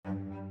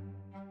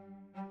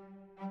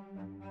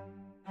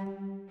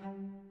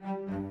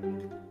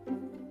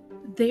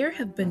There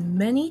have been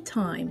many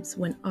times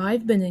when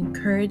I've been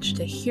encouraged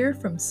to hear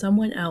from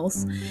someone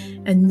else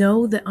and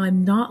know that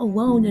I'm not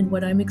alone in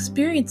what I'm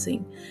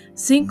experiencing.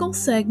 Single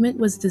Segment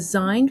was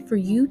designed for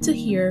you to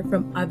hear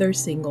from other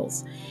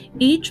singles.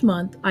 Each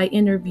month, I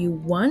interview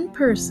one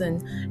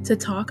person to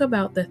talk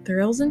about the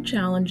thrills and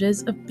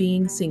challenges of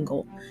being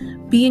single.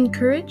 Be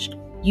encouraged,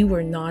 you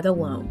are not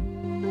alone.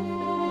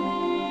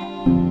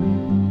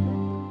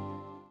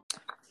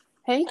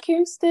 Hey,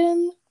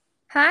 Kirsten.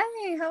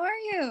 Hi, how are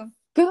you?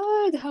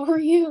 Good. How are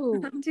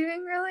you? I'm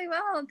doing really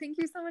well. Thank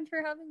you so much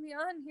for having me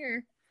on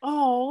here.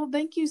 Oh,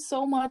 thank you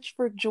so much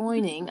for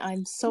joining.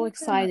 I'm so Yeah.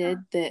 excited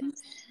that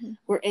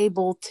we're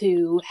able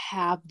to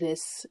have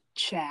this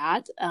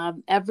chat.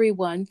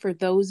 Everyone, for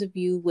those of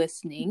you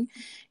listening,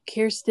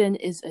 Kirsten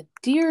is a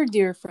dear,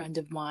 dear friend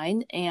of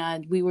mine,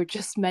 and we were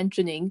just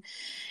mentioning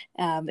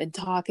and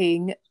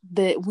talking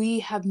that we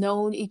have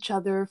known each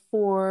other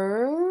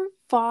for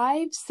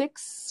five,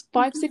 six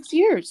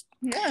years.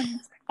 Yeah.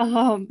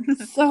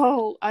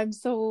 So I'm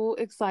so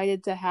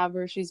excited to have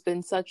her. She's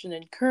been such an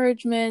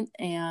encouragement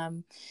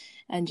and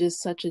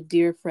just such a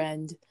dear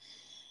friend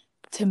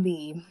to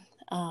me.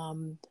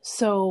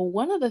 So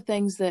one of the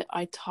things that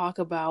I talk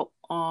about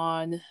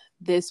on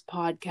this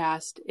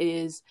podcast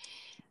is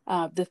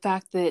the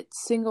fact that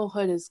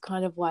singlehood is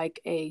kind of like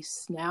a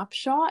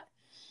snapshot.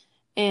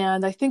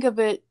 And I think of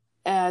it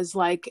as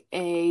like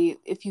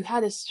if you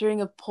had a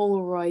string of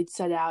Polaroids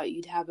set out,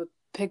 you'd have a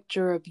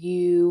picture of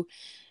you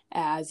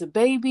as a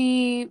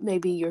baby,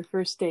 maybe your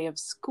first day of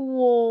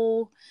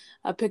school,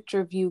 a picture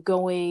of you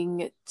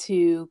going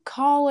to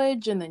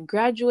college and then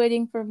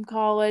graduating from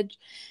college,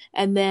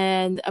 and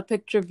then a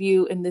picture of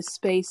you in this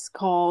space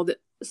called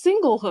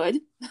singlehood.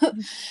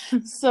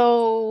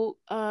 So,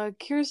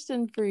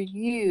 Kirsten, for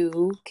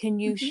you, can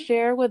you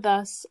share with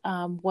us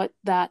what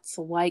that's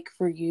like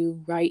for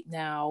you right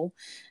now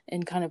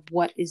and kind of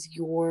what is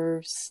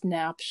your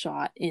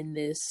snapshot in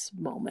this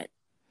moment?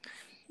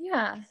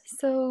 Yeah,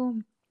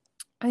 so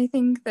I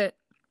think that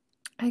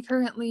I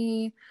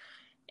currently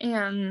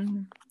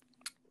am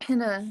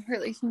in a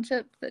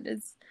relationship that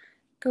is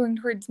going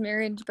towards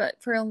marriage, but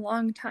for a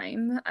long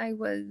time I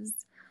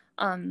was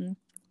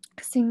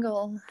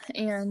single,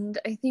 and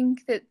I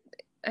think that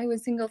I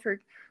was single for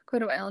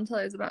quite a while until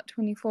I was about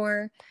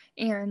 24,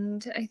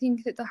 and I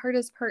think that the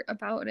hardest part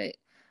about it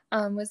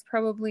was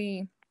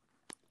probably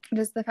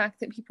just the fact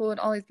that people would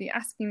always be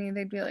asking me.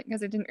 They'd be like,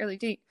 because I didn't really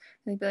date,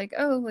 and they'd be like,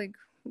 oh, like,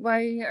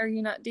 why are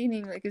you not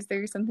dating? Like, is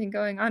there something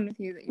going on with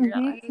you that you're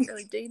not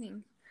really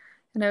dating?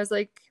 And I was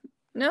like,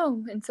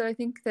 no. And so I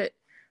think that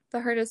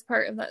the hardest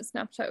part of that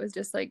snapshot was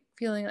just like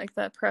feeling like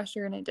that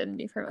pressure and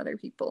identity from other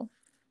people.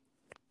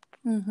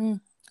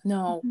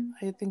 No,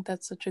 I think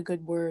that's such a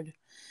good word.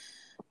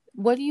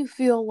 What do you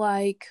feel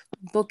like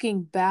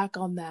looking back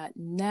on that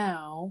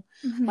now?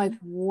 Like,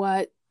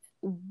 what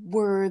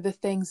were the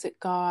things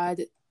that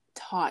God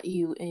taught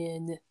you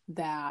in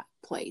that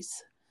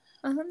place?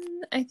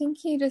 I think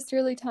he just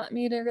really taught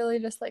me to really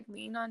just like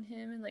lean on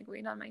him and like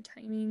wait on my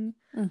timing.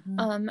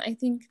 I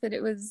think that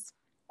it was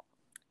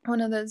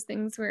one of those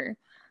things where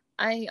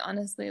I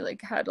honestly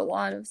like had a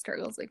lot of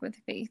struggles like with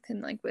faith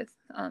and like with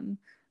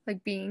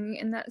like being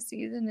in that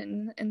season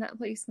and in that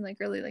place and like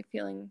really like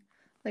feeling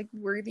like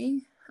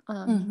worthy.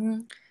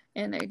 And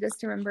I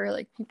just remember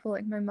like people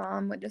like my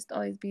mom would just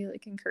always be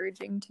like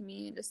encouraging to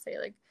me and just say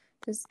like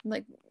just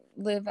like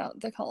live out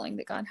the calling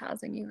that God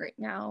has in you right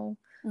now.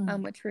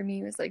 Which for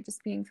me was like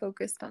just being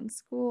focused on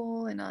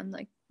school and on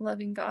like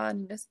loving God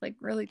and just like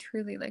really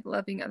truly like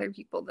loving other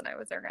people that I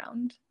was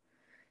around.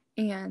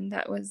 And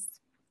that was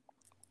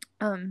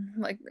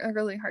like a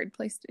really hard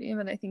place to be,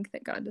 but I think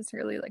that God just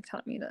really like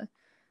taught me to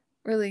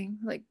really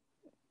like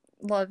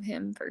love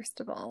him first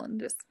of all and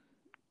just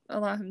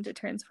allow him to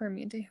transform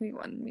me into who he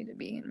wanted me to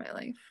be in my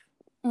life.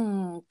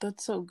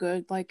 That's so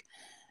good. Like,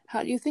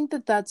 how do you think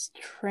that that's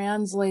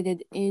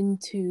translated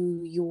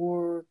into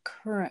your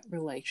current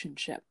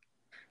relationship?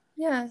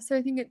 Yeah, so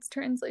I think it's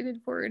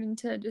translated forward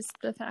into just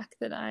the fact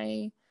that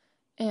I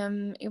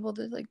am able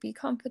to like be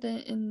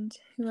confident in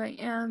who I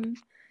am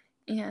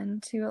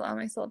and to allow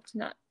myself to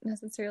not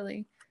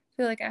necessarily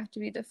feel like I have to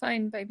be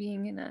defined by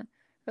being in a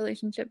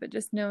relationship, but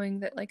just knowing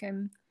that like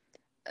I'm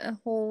a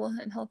whole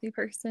and healthy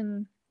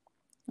person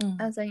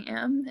as I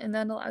am, and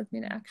that allows me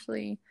to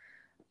actually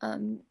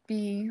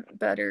be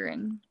better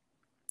in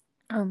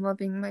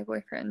loving my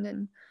boyfriend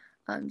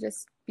and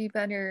just be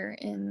better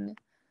in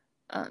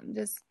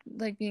just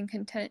like being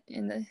content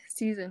in the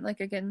season, like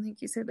again like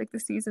you said, like the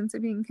season, so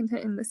being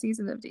content in the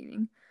season of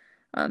dating,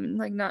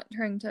 like not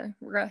trying to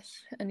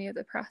rush any of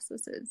the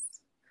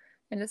processes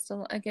and just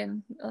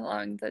again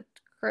allowing the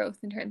growth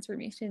and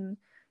transformation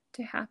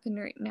to happen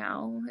right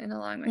now and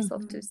allowing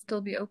myself to still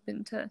be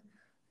open to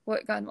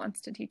what God wants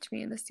to teach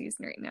me in this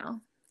season right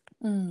now.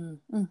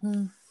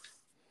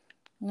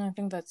 I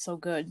think that's so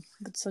good.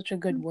 That's such a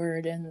good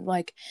word. And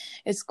like,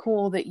 it's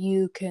cool that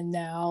you can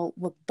now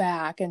look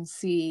back and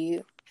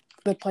see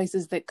the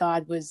places that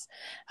God was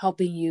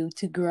helping you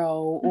to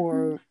grow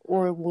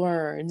or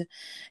learn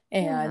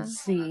and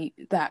see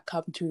that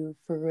come to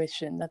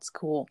fruition. That's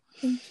cool.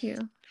 Thank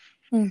you.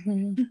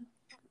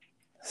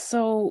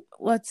 So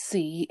let's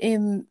see.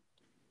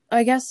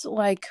 I guess,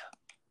 like,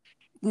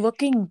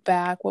 looking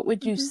back, what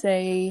would you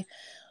say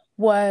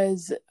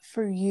was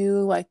for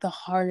you like the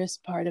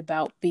hardest part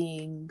about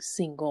being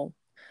single?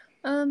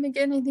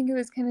 Again, I think it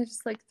was kind of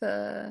just like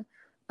the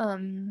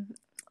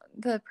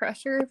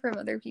pressure from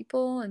other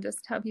people, and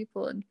just how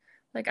people would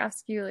like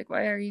ask you like,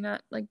 why are you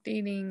not like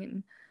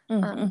dating,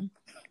 and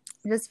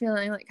just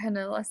feeling like kind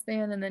of less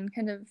than, and then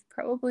kind of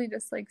probably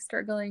just like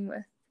struggling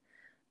with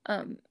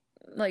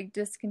like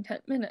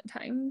discontentment at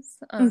times,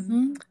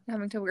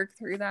 having to work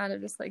through that,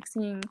 of just like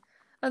seeing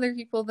other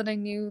people that I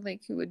knew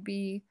like who would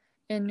be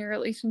in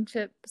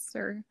relationships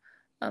or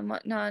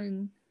whatnot,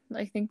 and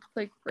I think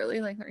like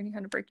really like learning how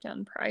to break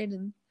down pride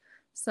in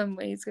some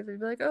ways, because I'd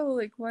be like, oh,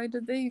 like why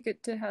did they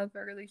get to have a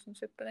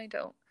relationship but I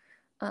don't?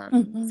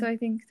 So I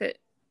think that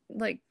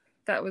like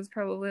that was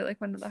probably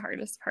like one of the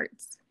hardest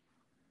parts.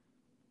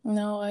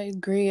 No, I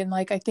agree. And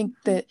like I think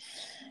that,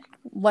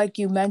 like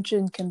you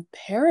mentioned,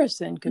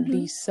 comparison can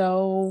be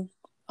so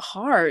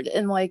hard,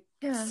 and like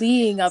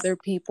seeing other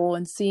people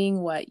and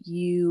seeing what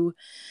you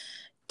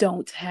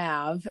don't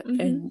have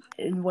and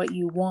what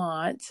you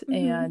want.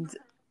 And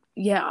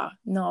yeah,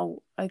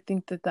 no, I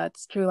think that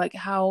that's true. Like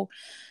how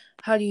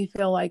do you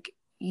feel like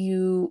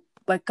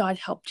God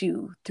helped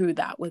you through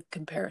that with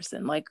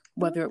comparison? Like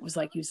whether it was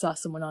like you saw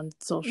someone on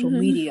social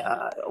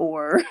media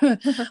or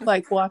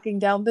like walking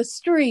down the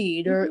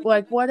street or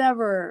like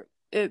whatever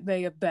it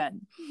may have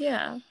been.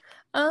 Yeah.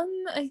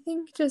 I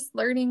think just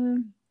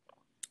learning,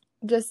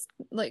 just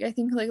like I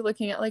think like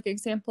looking at like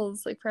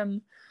examples like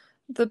from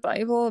the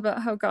Bible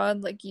about how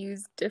God like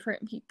used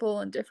different people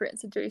in different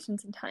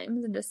situations and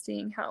times, and just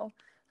seeing how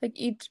like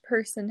each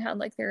person had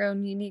like their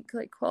own unique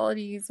like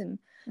qualities and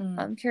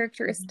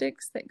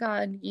characteristics that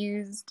God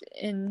used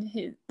in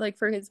his like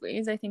for his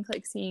ways. I think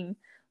like seeing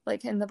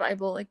like in the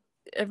Bible like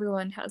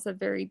everyone has a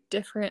very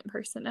different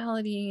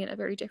personality and a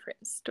very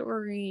different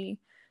story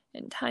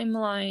and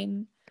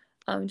timeline.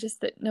 Just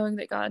that knowing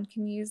that God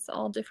can use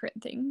all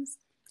different things.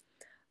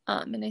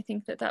 And I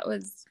think that that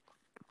was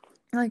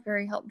like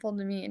very helpful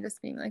to me, and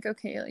just being like,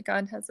 okay, like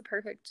God has a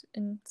perfect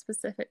and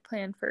specific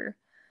plan for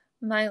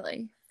my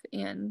life,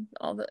 and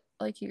all that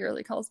like he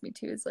really calls me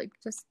to is like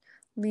just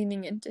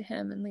leaning into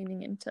him and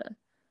leaning into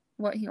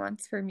what he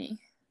wants for me.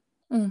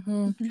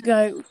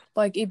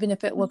 Like even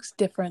if it looks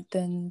different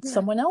than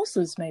someone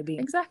else's, maybe.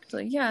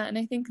 Exactly. Yeah. And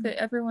I think that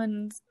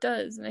everyone's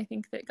does, and I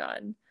think that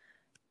God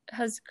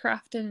has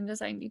crafted and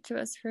designed each of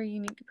us for a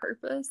unique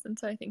purpose. And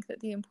so I think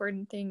that the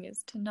important thing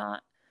is to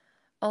not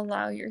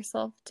allow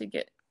yourself to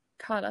get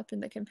caught up in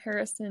the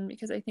comparison,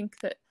 because I think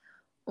that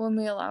when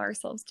we allow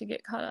ourselves to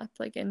get caught up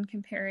like in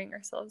comparing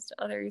ourselves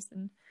to others,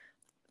 and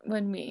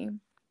when we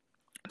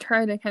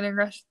try to kind of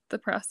rush the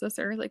process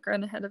or like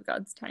run ahead of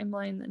God's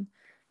timeline, then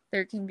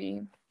there can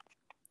be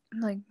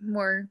like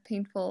more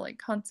painful like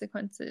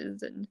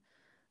consequences, and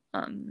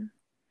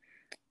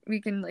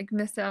we can like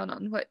miss out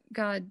on what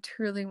God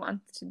truly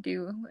wants to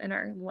do in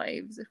our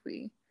lives if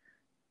we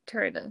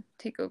try to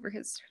take over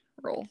his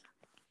role.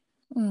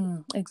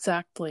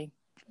 Exactly.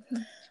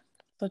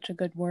 Such a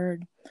good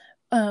word.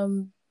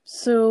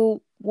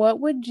 So what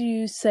would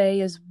you say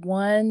is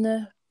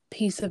one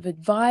piece of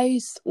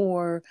advice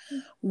or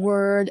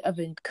word of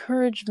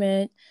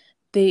encouragement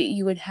that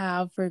you would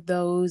have for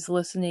those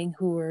listening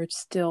who are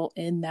still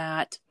in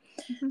that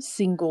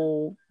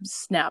single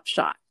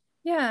snapshot?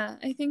 Yeah,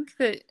 I think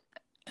that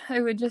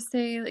I would just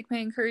say like my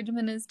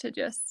encouragement is to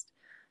just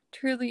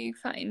truly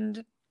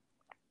find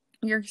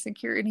your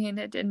security and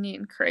identity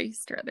in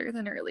Christ rather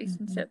than a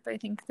relationship. I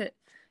think that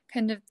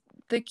kind of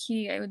the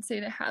key, I would say,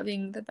 to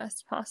having the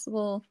best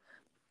possible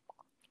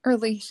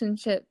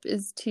relationship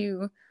is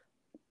to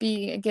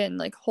be, again,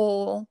 like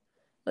whole.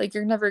 Like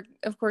you're never,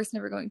 of course,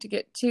 never going to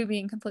get to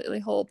being completely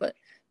whole, but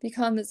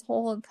become as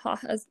whole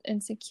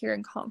and secure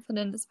and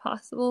confident as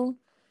possible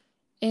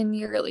in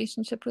your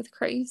relationship with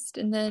Christ.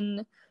 And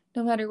then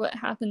no matter what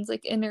happens,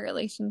 like in a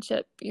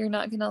relationship, you're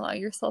not going to allow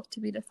yourself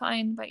to be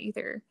defined by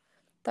either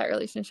that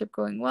relationship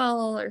going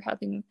well or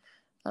having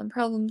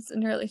problems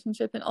in a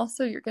relationship. And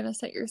also you're going to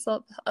set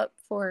yourself up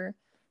for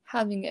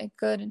having a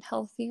good and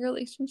healthy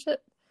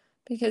relationship,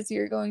 because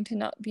you're going to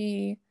not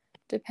be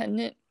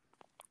dependent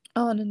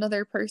on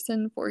another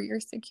person for your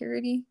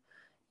security.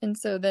 And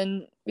so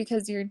then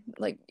because you're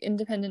like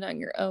independent on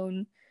your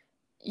own,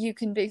 you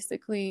can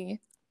basically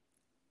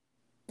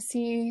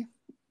see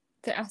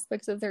the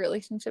aspects of the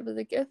relationship as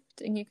a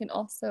gift. And you can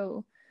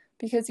also,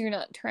 because you're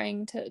not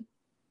trying to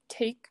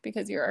take,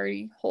 because you're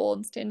already whole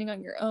and standing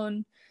on your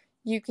own,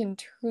 you can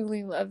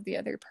truly love the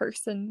other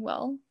person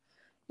well.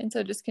 And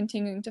so just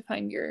continuing to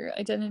find your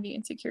identity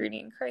and security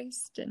in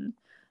Christ, and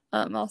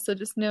also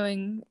just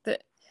knowing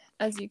that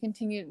as you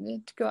continue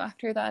to go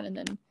after that, and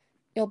then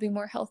you'll be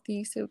more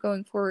healthy, so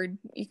going forward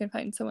you can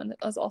find someone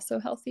that is also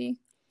healthy,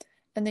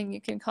 and then you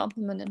can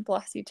complement and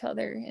bless each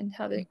other and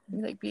have it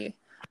like be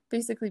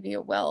basically be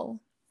a well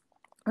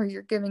where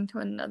you're giving to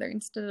one another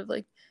instead of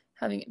like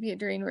having it be a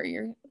drain where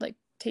you're like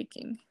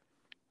taking.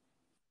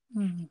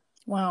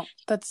 Wow,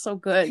 that's so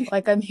good.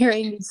 Like, I'm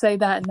hearing you say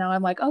that, and now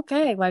I'm like,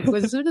 okay, like,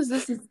 as soon as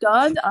this is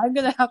done, I'm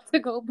gonna have to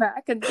go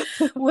back and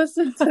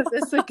listen to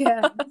this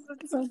again.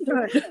 That's so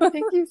good.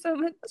 Thank you so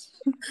much.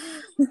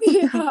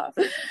 Yeah.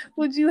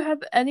 Would you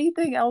have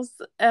anything else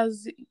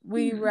as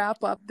we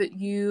wrap up that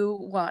you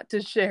want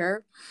to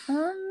share?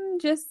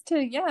 Just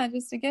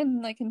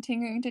again, like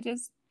continuing to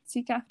just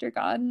seek after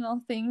God in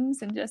all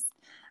things, and just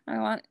I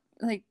want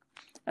like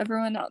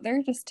everyone out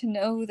there just to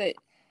know that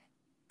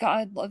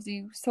God loves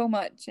you so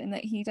much, and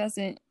that He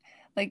doesn't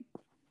like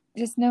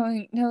just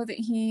know that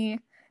He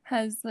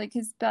has like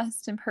His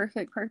best and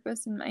perfect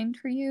purpose in mind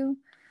for you,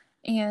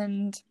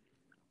 and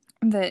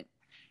that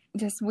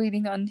just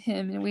waiting on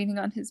Him and waiting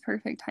on His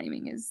perfect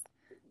timing is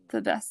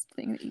the best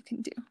thing that you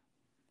can do.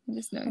 And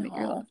just knowing that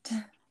you're loved.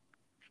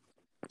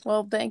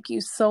 Well, thank you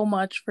so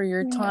much for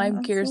your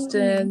time,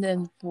 Kirsten,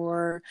 and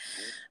for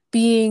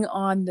being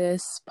on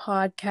this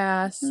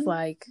podcast.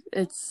 Like,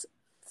 it's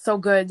so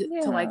good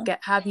to like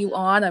have you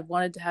on. I've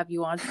wanted to have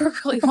you on for a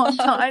really long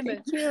time,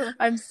 and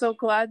I'm so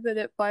glad that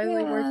it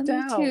finally worked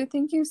out. Me too.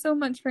 Thank you so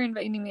much for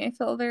inviting me. I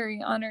feel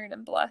very honored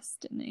and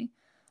blessed, and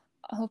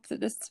I hope that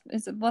this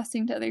is a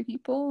blessing to other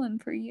people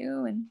and for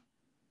you. And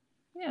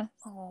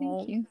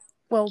thank you.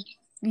 Well,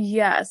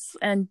 yes,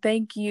 and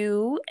thank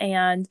you.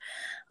 And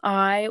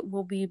I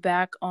will be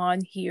back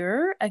on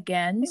here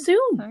again soon.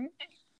 All right.